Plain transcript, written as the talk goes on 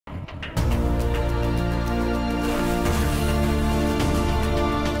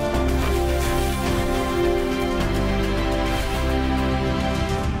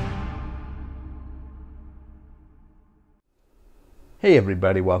Hey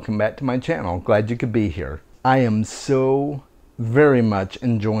everybody, welcome back to my channel. Glad you could be here. I am so very much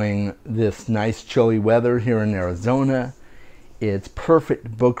enjoying this nice chilly weather here in Arizona. It's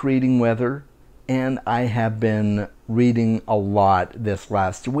perfect book reading weather, and I have been reading a lot this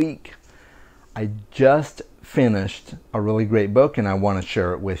last week. I just finished a really great book and I want to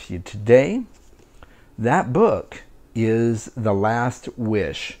share it with you today. That book is The Last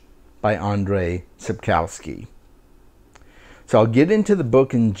Wish by Andrei Sapkowski. So I'll get into the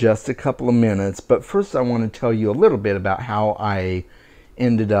book in just a couple of minutes, but first I want to tell you a little bit about how I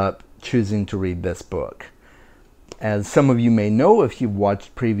ended up choosing to read this book. As some of you may know, if you've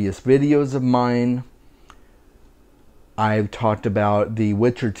watched previous videos of mine, I've talked about the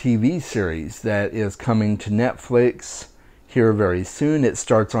Witcher TV series that is coming to Netflix here very soon. It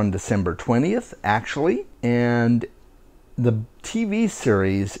starts on December 20th, actually, and the TV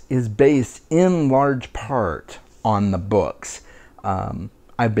series is based in large part on the books.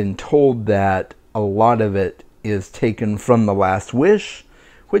 I've been told that a lot of it is taken from The Last Wish,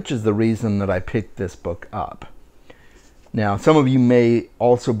 which is the reason that I picked this book up. Now, some of you may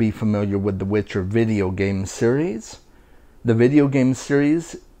also be familiar with the Witcher video game series. The video game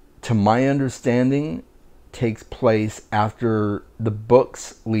series, to my understanding, takes place after the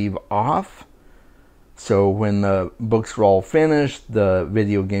books leave off. So when the books are all finished, the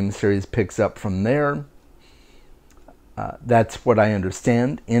video game series picks up from there. That's what I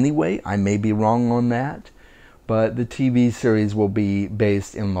understand anyway. I may be wrong on that, but the TV series will be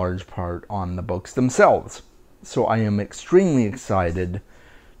based in large part on the books themselves. So I am extremely excited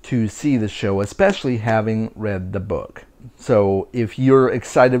to see the show, especially having read the book. So if you're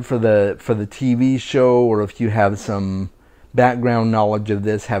excited for the TV show, or if you have some background knowledge of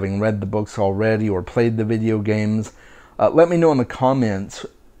this, having read the books already or played the video games, let me know in the comments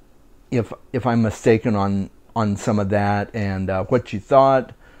if I'm mistaken on some of that, and what you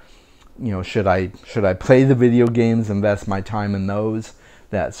thought. You know, should I play the video games, invest my time in those,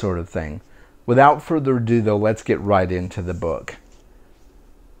 that sort of thing. Without further ado though, let's get right into the book.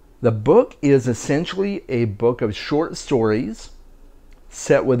 The book is essentially a book of short stories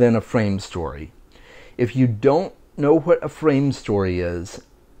set within a frame story. If you don't know what a frame story is,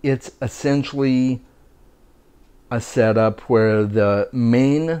 it's essentially a setup where the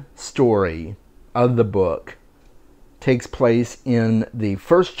main story of the book takes place in the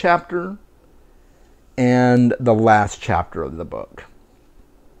first chapter and the last chapter of the book.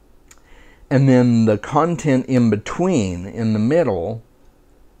 And then the content in between, in the middle,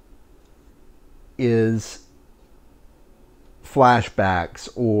 is flashbacks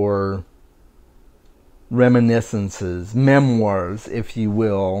or reminiscences, memoirs, if you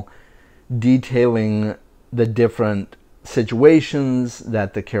will, detailing the different situations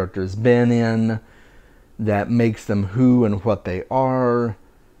that the character's been in, that makes them who and what they are,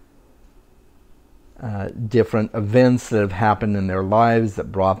 different events that have happened in their lives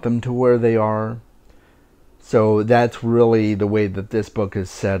that brought them to where they are. So that's really the way that this book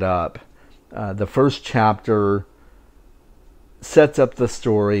is set up. The first chapter sets up the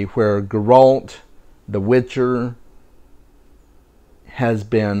story where Geralt, the Witcher, has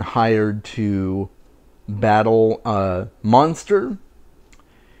been hired to battle a monster,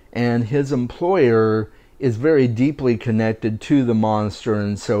 and his employer is very deeply connected to the monster,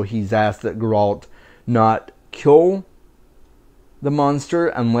 and so he's asked that Geralt not kill the monster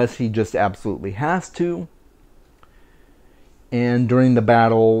unless he just absolutely has to. And during the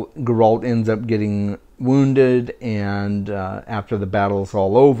battle, Geralt ends up getting wounded, and after the battle's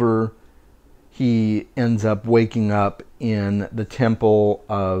all over, he ends up waking up in the temple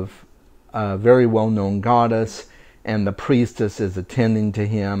of a very well-known goddess, and the priestess is attending to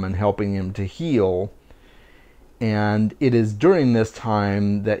him and helping him to heal. And it is during this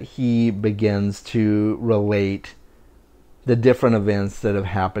time that he begins to relate the different events that have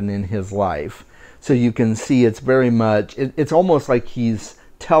happened in his life. So you can see it's very much, it's almost like he's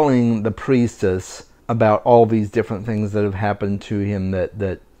telling the priestess about all these different things that have happened to him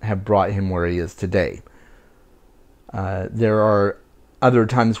that have brought him where he is today. There are other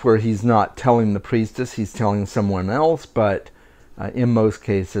times where he's not telling the priestess, he's telling someone else, but in most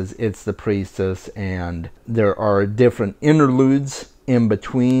cases it's the priestess. And there are different interludes in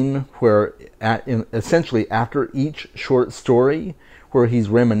between where essentially after each short story where he's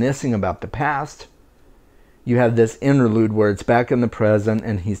reminiscing about the past, you have this interlude where it's back in the present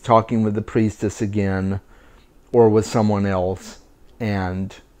and he's talking with the priestess again or with someone else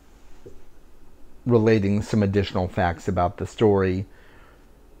and relating some additional facts about the story.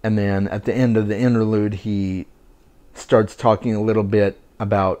 And then at the end of the interlude, he starts talking a little bit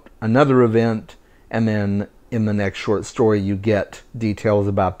about another event, and then in the next short story you get details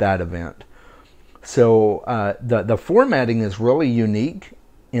about that event. So the formatting is really unique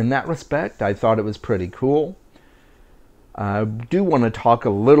in that respect. I thought it was pretty cool. I do want to talk a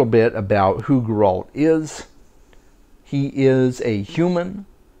little bit about who Geralt is. He is a human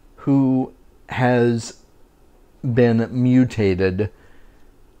who has been mutated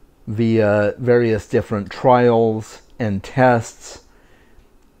via various different trials and tests,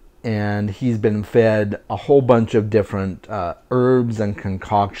 and he's been fed a whole bunch of different herbs and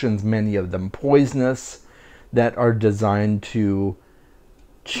concoctions, many of them poisonous, that are designed to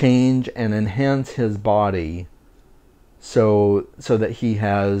change and enhance his body so that he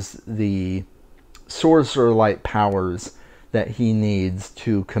has the sorcerer-like powers that he needs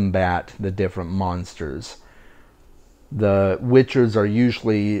to combat the different monsters. The Witchers are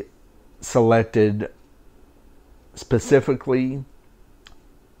usually selected specifically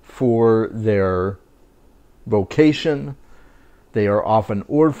for their vocation. They are often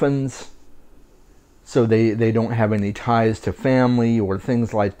orphans, so they don't have any ties to family or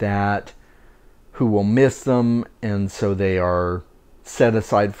things like that, who will miss them, and so they are set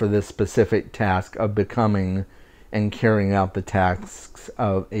aside for this specific task of becoming and carrying out the tasks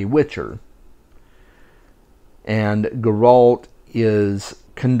of a Witcher. And Geralt is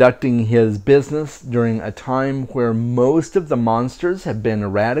conducting his business during a time where most of the monsters have been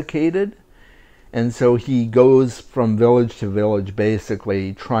eradicated, and so he goes from village to village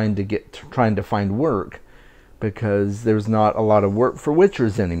basically trying to find work, because there's not a lot of work for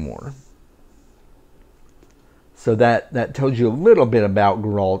Witchers anymore. So that tells you a little bit about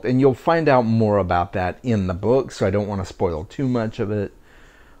Geralt, and you'll find out more about that in the book, so I don't want to spoil too much of it.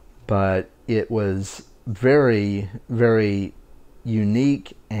 But it was very, very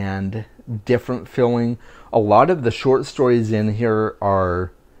unique and different feeling. A lot of the short stories in here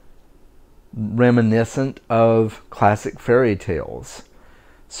are reminiscent of classic fairy tales.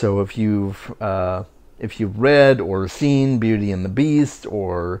 So if you've read or seen Beauty and the Beast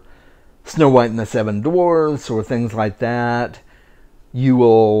or Snow White and the Seven Dwarfs or things like that, you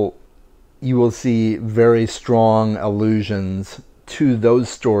will see very strong allusions to those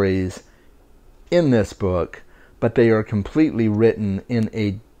stories in this book, but they are completely written in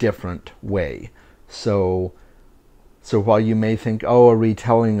a different way. So while you may think, oh, a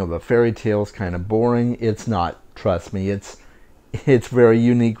retelling of a fairy tale is kind of boring, it's not. Trust me, it's very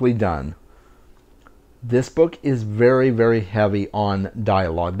uniquely done. This book is very, very heavy on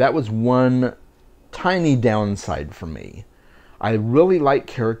dialogue. That was one tiny downside for me. I really like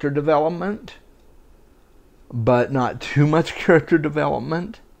character development, but not too much character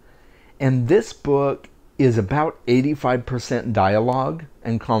development. And this book is about 85% dialogue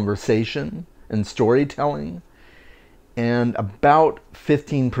and conversation and storytelling, and about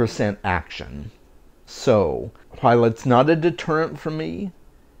 15% action. So, while it's not a deterrent for me,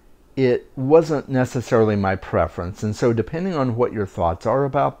 it wasn't necessarily my preference. And so depending on what your thoughts are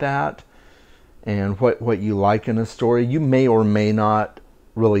about that and what you like in a story, you may or may not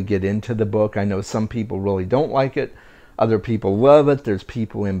really get into the book. I know some people really don't like it. Other people love it. There's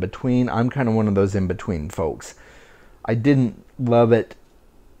people in between. I'm kind of one of those in-between folks. I didn't love it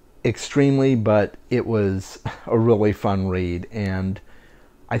extremely, but it was a really fun read. And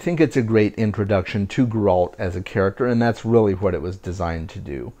I think it's a great introduction to Geralt as a character, and that's really what it was designed to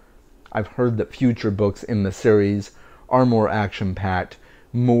do. I've heard that future books in the series are more action-packed,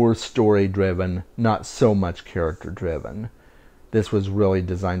 more story-driven, not so much character-driven. This was really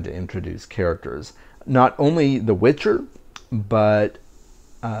designed to introduce characters. Not only the Witcher, but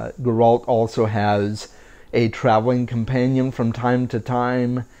Geralt also has a traveling companion from time to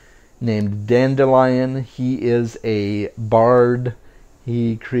time named Dandelion. He is a bard.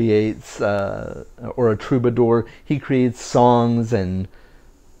 He creates, or a troubadour. He creates songs and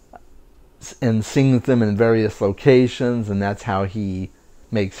sings them in various locations, and that's how he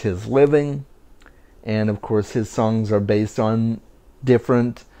makes his living. And of course his songs are based on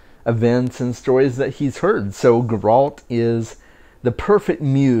different events and stories that he's heard. So Geralt is the perfect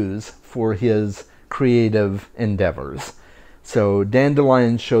muse for his creative endeavors. So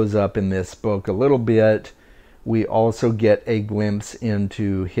Dandelion shows up in this book a little bit. We also get a glimpse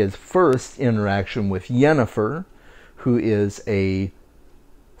into his first interaction with Yennefer, who is a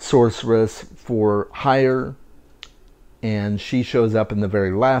sorceress for hire, and she shows up in the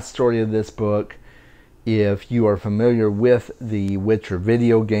very last story of this book. If you are familiar with the Witcher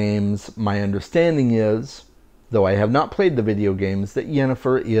video games, my understanding is, though I have not played the video games, that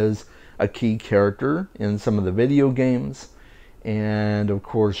Yennefer is a key character in some of the video games, and of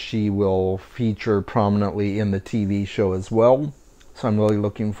course she will feature prominently in the TV show as well, so I'm really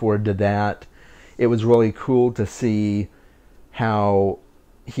looking forward to that. it was really cool to see how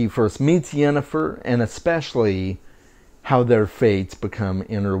he first meets Yennefer, and especially how their fates become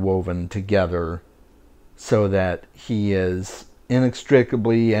interwoven together so that he is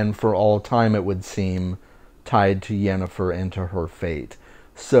inextricably and for all time, it would seem, tied to Yennefer and to her fate.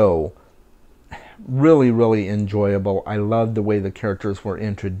 So, really, really enjoyable. I loved the way the characters were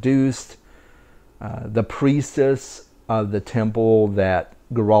introduced. The priestess of the temple that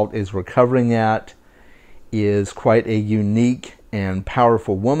Geralt is recovering at is quite a unique and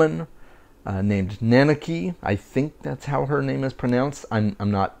powerful woman named Nanaki. I think that's how her name is pronounced. I'm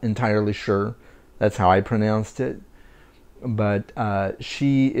not entirely sure. That's how I pronounced it. But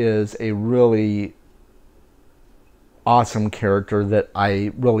she is a really awesome character that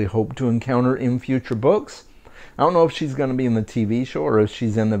I really hope to encounter in future books. I don't know if she's going to be in the TV show or if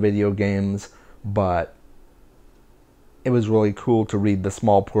she's in the video games, but it was really cool to read the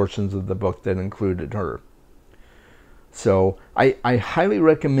small portions of the book that included her. So I highly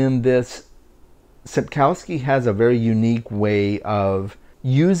recommend this. Sapkowski has a very unique way of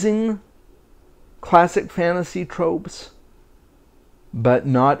using classic fantasy tropes, but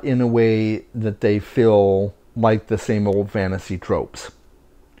not in a way that they feel like the same old fantasy tropes.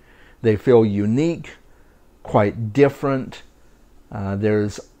 They feel unique, quite different.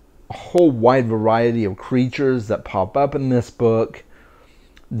 There's a whole wide variety of creatures that pop up in this book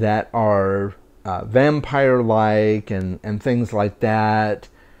that are vampire-like and things like that.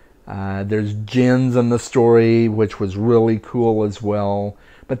 There's djinns in the story, which was really cool as well,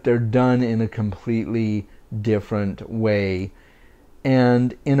 but they're done in a completely different way,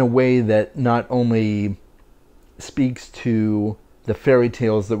 and in a way that not only speaks to the fairy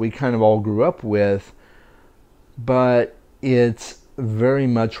tales that we kind of all grew up with, but it's very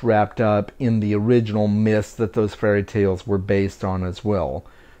much wrapped up in the original myths that those fairy tales were based on as well.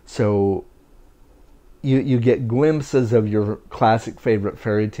 So you get glimpses of your classic favorite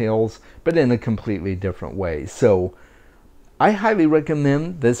fairy tales, but in a completely different way. So I highly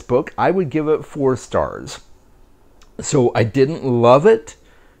recommend this book. I would give it 4 stars. So I didn't love it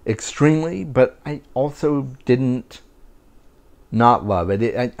extremely, but I also didn't not love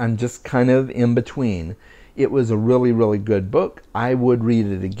it. I'm just kind of in between. It was a really, really good book. I would read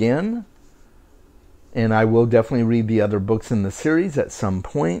it again, and I will definitely read the other books in the series at some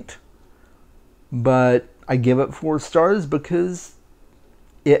point. But I give it 4 stars because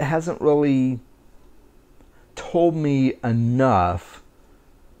it hasn't really told me enough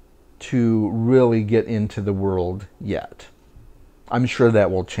to really get into the world yet. I'm sure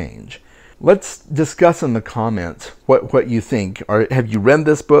that will change. Let's discuss in the comments what you think. Have you read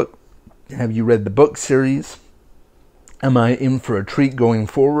this book? Have you read the book series? Am I in for a treat going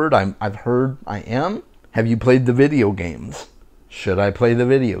forward? I've heard I am. Have you played the video games? Should I play the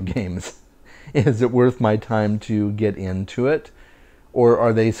video games? Is it worth my time to get into it? Or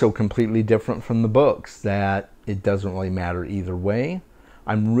are they so completely different from the books that it doesn't really matter either way?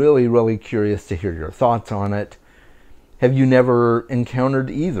 I'm really, really curious to hear your thoughts on it. Have you never encountered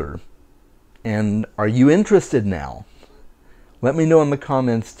either? And are you interested now? Let me know in the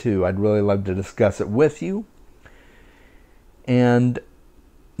comments too. I'd really love to discuss it with you. And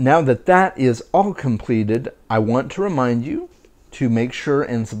now that that is all completed, I want to remind you to make sure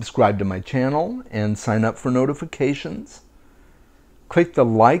and subscribe to my channel and sign up for notifications. Click the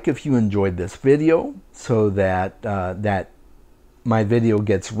like if you enjoyed this video so that that my video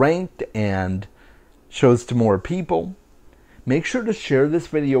gets ranked and shows to more people. Make sure to share this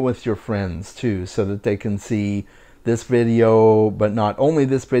video with your friends too so that they can see this video, but not only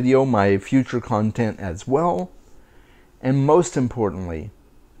this video, my future content as well. And most importantly,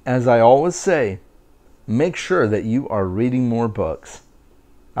 as I always say, make sure that you are reading more books.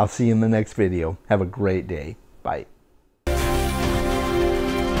 I'll see you in the next video. Have a great day. Bye.